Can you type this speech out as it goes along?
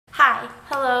Hi,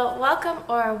 hello,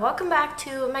 welcome back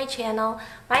to my channel.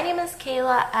 My name is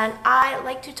Kayla and I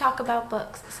like to talk about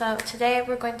books. So today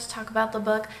we're going to talk about the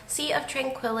book Sea of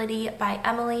Tranquility by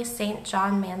Emily St.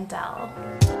 John Mandel.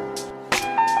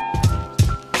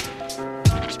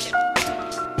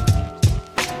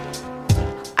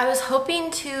 I was hoping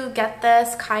to get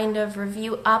this kind of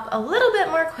review up a little bit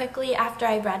more quickly after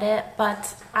I read it,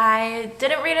 but I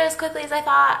didn't read it as quickly as I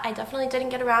thought. I definitely didn't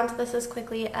get around to this as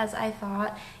quickly as I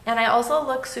thought, and I also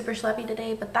look super schleppy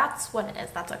today, but that's what it is.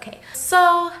 That's okay.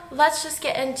 So let's just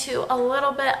get into a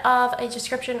little bit of a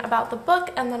description about the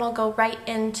book, and then I'll go right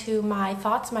into my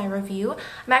thoughts, my review.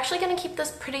 I'm actually going to keep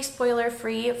this pretty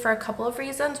spoiler-free for a couple of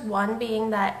reasons. One being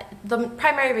that the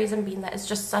primary reason being that it's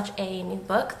just such a new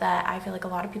book that I feel like a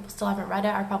lot of people still haven't read it,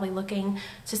 are probably looking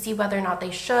to see whether or not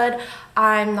they should.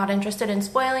 I'm not interested in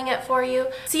spoiling it for you.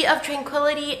 Sea of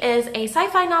Tranquility is a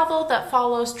sci-fi novel that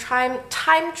follows time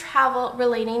travel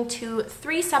relating to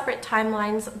three separate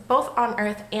timelines, both on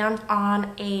Earth and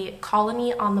on a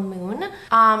colony on the moon.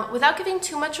 Without giving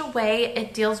too much away,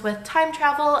 it deals with time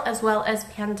travel as well as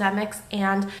pandemics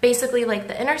and basically like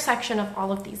the intersection of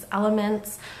all of these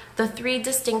elements. The three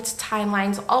distinct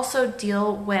timelines also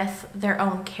deal with their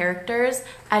own characters.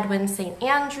 Edwin St.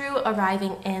 Andrew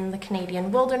arriving in the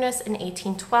Canadian wilderness in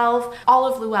 1812,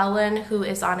 Olive Llewellyn, who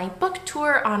is on a book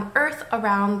tour on Earth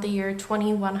around the year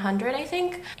 2100, I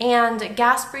think, and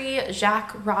Gaspry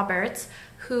Jacques Roberts,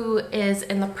 who is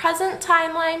in the present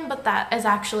timeline, but that is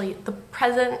actually the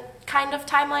present kind of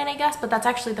timeline, I guess, but that's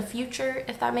actually the future,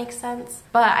 if that makes sense.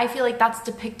 But I feel like that's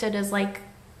depicted as like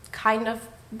kind of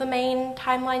the main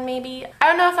timeline, maybe. I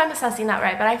don't know if I'm assessing that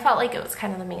right, but I felt like it was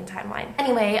kind of the main timeline.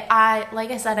 Anyway, like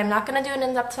I said, I'm not going to do an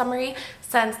in-depth summary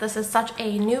since this is such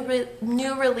a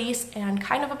new release and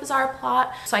kind of a bizarre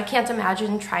plot, so I can't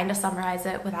imagine trying to summarize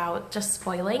it without just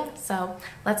spoiling. So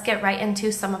let's get right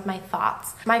into some of my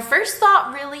thoughts. My first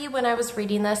thought really when I was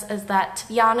reading this is that, to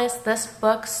be honest, this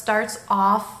book starts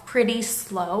off pretty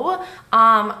slow.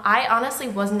 I honestly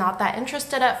was not that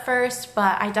interested at first,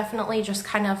 but I definitely just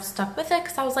kind of stuck with it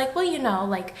because I was like, well, you know,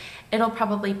 like it'll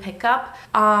probably pick up.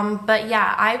 But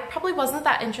yeah, I probably wasn't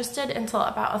that interested until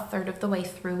about a third of the way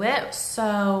through it.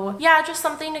 So yeah, just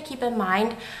something to keep in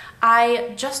mind.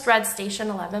 I just read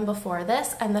Station 11 before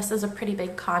this, and this is a pretty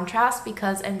big contrast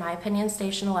because, in my opinion,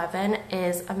 Station 11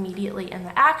 is immediately in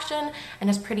the action and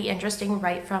is pretty interesting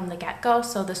right from the get-go,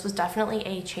 so this was definitely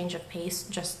a change of pace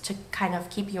just to kind of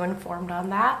keep you informed on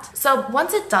that. So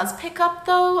once it does pick up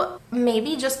though,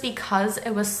 maybe just because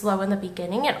it was slow in the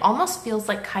beginning, it almost feels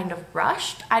like kind of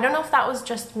rushed. I don't know if that was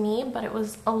just me, but it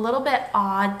was a little bit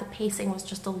odd. The pacing was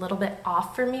just a little bit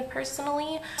off for me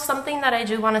personally. Something that I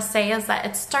do want to say is that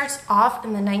it starts off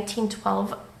in the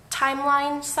 1912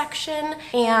 timeline section,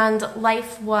 and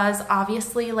life was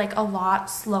obviously like a lot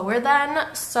slower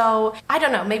then, so I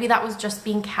don't know, maybe that was just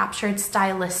being captured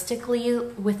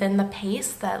stylistically within the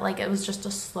pace, that like it was just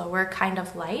a slower kind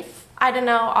of life. I don't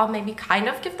know, I'll maybe kind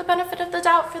of give the benefit of the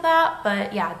doubt for that,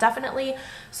 but yeah, definitely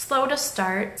slow to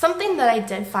start. Something that I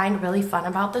did find really fun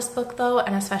about this book though,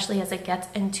 and especially as it gets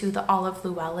into the Olive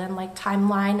Llewellyn like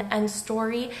timeline and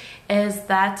story, is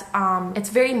that it's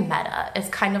very meta. It's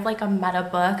kind of like a meta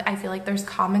book. I feel like there's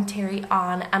commentary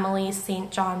on Emily St.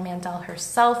 John Mandel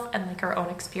herself and like her own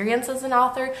experience as an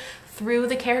author through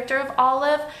the character of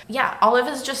Olive. Yeah, Olive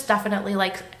is just definitely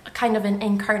like kind of an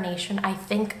incarnation, I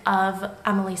think, of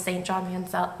Emily St. John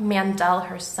Mandel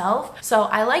herself. So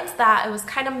I liked that. It was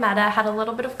kind of meta, had a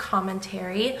little bit of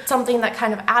commentary. Something that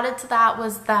kind of added to that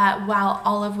was that while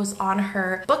Olive was on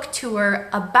her book tour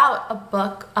about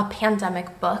a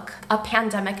pandemic book, a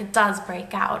pandemic does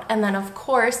break out. And then of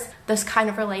course, this kind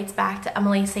of relates back to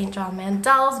Emily St. John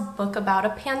Mandel's book about a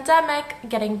pandemic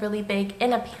getting really big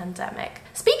in a pandemic.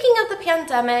 Speaking of the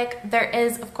pandemic, there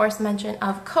is of course mention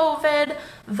of COVID,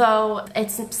 though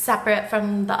it's separate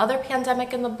from the other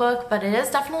pandemic in the book, but it is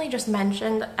definitely just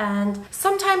mentioned, and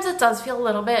sometimes it does feel a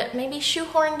little bit maybe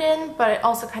shoehorned in, but it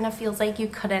also kind of feels like you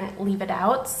couldn't leave it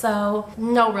out, so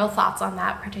no real thoughts on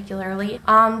that particularly.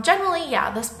 Generally,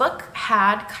 yeah, this book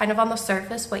had kind of on the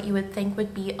surface what you would think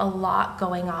would be a lot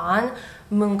going on.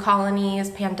 Moon colonies,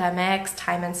 pandemics,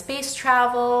 time and space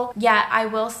travel. Yet I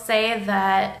will say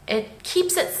that it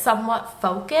keeps it somewhat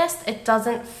focused. It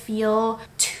doesn't feel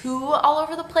too all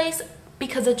over the place.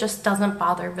 because it just doesn't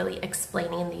bother really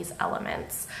explaining these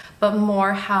elements, but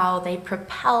more how they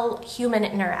propel human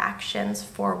interactions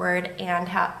forward and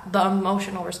the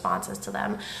emotional responses to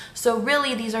them. So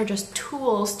really, these are just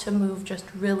tools to move just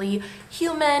really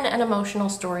human and emotional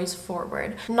stories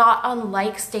forward, not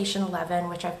unlike Station 11,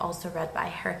 which I've also read by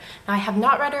her. Now, I have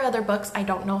not read her other books. I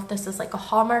don't know if this is like a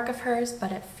hallmark of hers,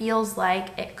 but it feels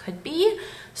like it could be.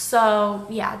 So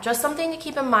yeah, just something to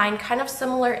keep in mind, kind of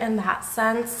similar in that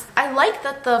sense. I like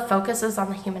that the focus is on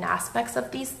the human aspects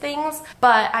of these things,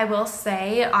 but I will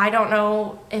say, I don't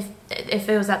know if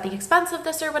it was at the expense of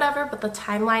this or whatever, but the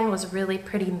timeline was really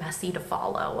pretty messy to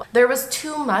follow. There was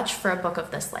too much for a book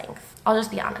of this length. I'll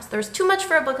just be honest. There was too much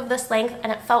for a book of this length,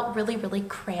 and it felt really, really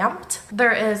cramped.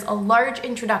 There is a large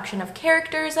introduction of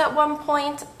characters at one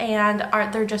point, and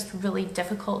they're just really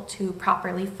difficult to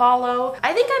properly follow.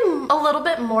 I think I'm a little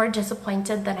bit more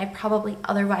disappointed than I probably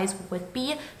otherwise would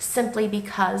be, simply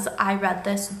because I read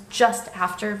this just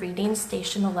after reading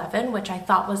Station 11, which I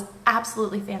thought was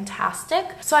absolutely fantastic.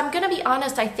 So I'm gonna be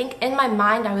honest, I think in my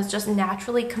mind I was just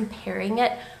naturally comparing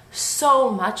it so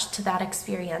much to that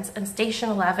experience, and Station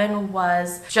 11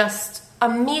 was just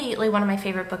immediately one of my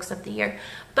favorite books of the year.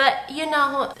 But you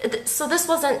know, so this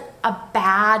wasn't a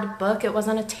bad book, it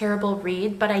wasn't a terrible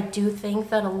read, but I do think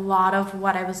that a lot of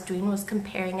what I was doing was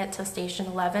comparing it to Station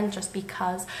 11 just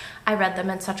because I read them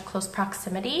in such close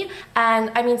proximity.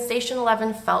 And I mean, Station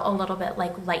 11 felt a little bit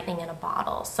like lightning in a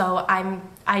bottle, so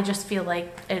I just feel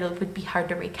like it would be hard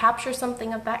to recapture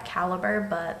something of that caliber,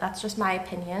 but that's just my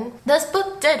opinion. This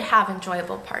book did have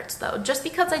enjoyable parts though. Just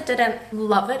because I didn't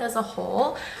love it as a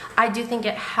whole, I do think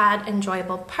it had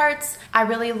enjoyable parts. I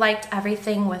really liked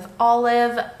everything with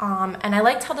Olive, and I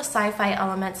liked how the sci-fi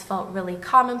elements felt really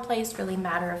commonplace, really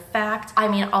matter-of-fact. I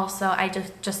mean, also, I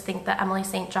just think that Emily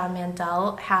St. John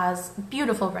Mandel has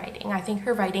beautiful writing. I think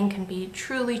her writing can be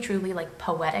truly, truly like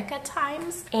poetic at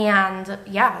times, and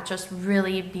yeah, just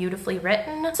really beautifully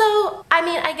written. So, I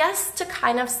mean, I guess to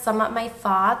kind of sum up my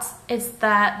thoughts is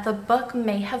that the book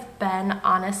may have been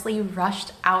honestly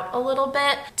rushed out a little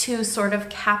bit to sort of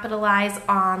capitalize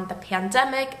on the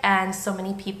pandemic and so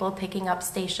many people picking up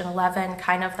Station 11,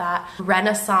 kind of that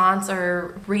renaissance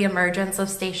or reemergence of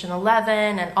Station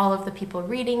 11 and all of the people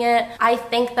reading it. I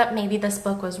think that maybe this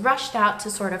book was rushed out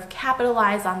to sort of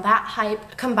capitalize on that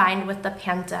hype combined with the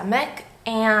pandemic,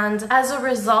 and as a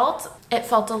result, it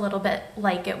felt a little bit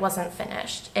like it wasn't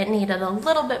finished. It needed a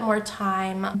little bit more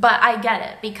time, but I get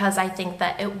it because I think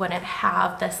that it wouldn't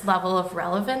have this level of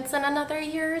relevance in another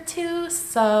year or two.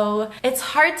 So it's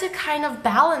hard to kind of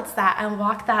balance that and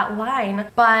walk that line,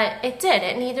 but it did.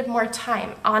 It needed more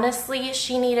time. Honestly,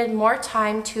 she needed more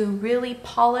time to really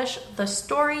polish the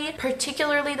story,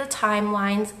 particularly the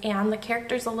timelines and the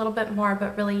characters a little bit more,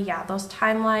 but really, yeah, those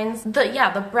timelines.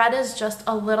 The bread is just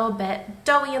a little bit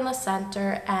doughy in the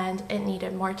center and it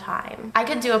needed more time. I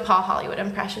could do a Paul Hollywood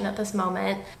impression at this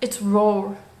moment. It's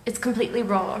raw. It's completely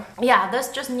raw. Yeah, this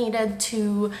just needed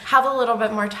to have a little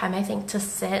bit more time, I think, to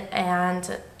sit,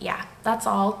 and yeah, that's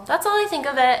all. That's all I think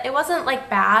of it. It wasn't like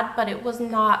bad, but it was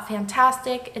not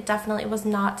fantastic. It definitely was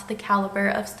not to the caliber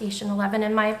of Station 11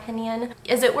 in my opinion.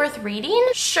 Is it worth reading?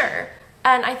 Sure.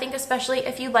 And I think especially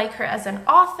if you like her as an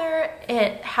author,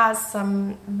 it has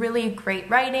some really great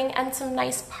writing and some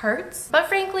nice parts. But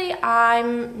frankly,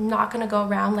 I'm not gonna go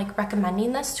around like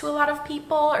recommending this to a lot of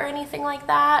people or anything like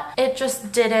that. It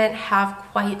just didn't have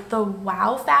quite the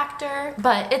wow factor,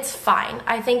 but it's fine.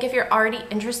 I think if you're already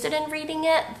interested in reading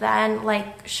it, then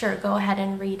like, sure, go ahead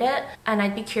and read it. And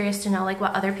I'd be curious to know like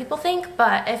what other people think.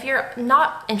 But if you're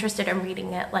not interested in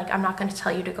reading it, like I'm not gonna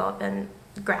tell you to go up and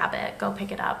grab it, go pick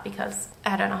it up, because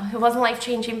I don't know, it wasn't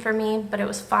life-changing for me, but it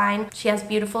was fine. She has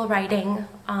beautiful writing,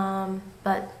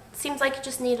 but seems like it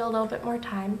just needed a little bit more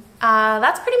time.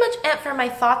 That's pretty much it for my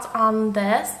thoughts on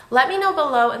this. Let me know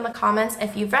below in the comments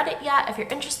if you've read it yet, if you're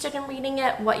interested in reading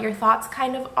it, what your thoughts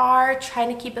kind of are.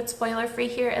 Trying to keep it spoiler free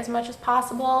here as much as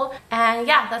possible. And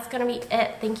yeah, that's gonna be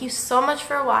it. Thank you so much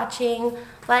for watching.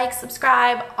 Like,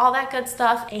 subscribe, all that good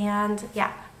stuff, and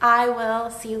yeah, I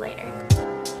will see you later.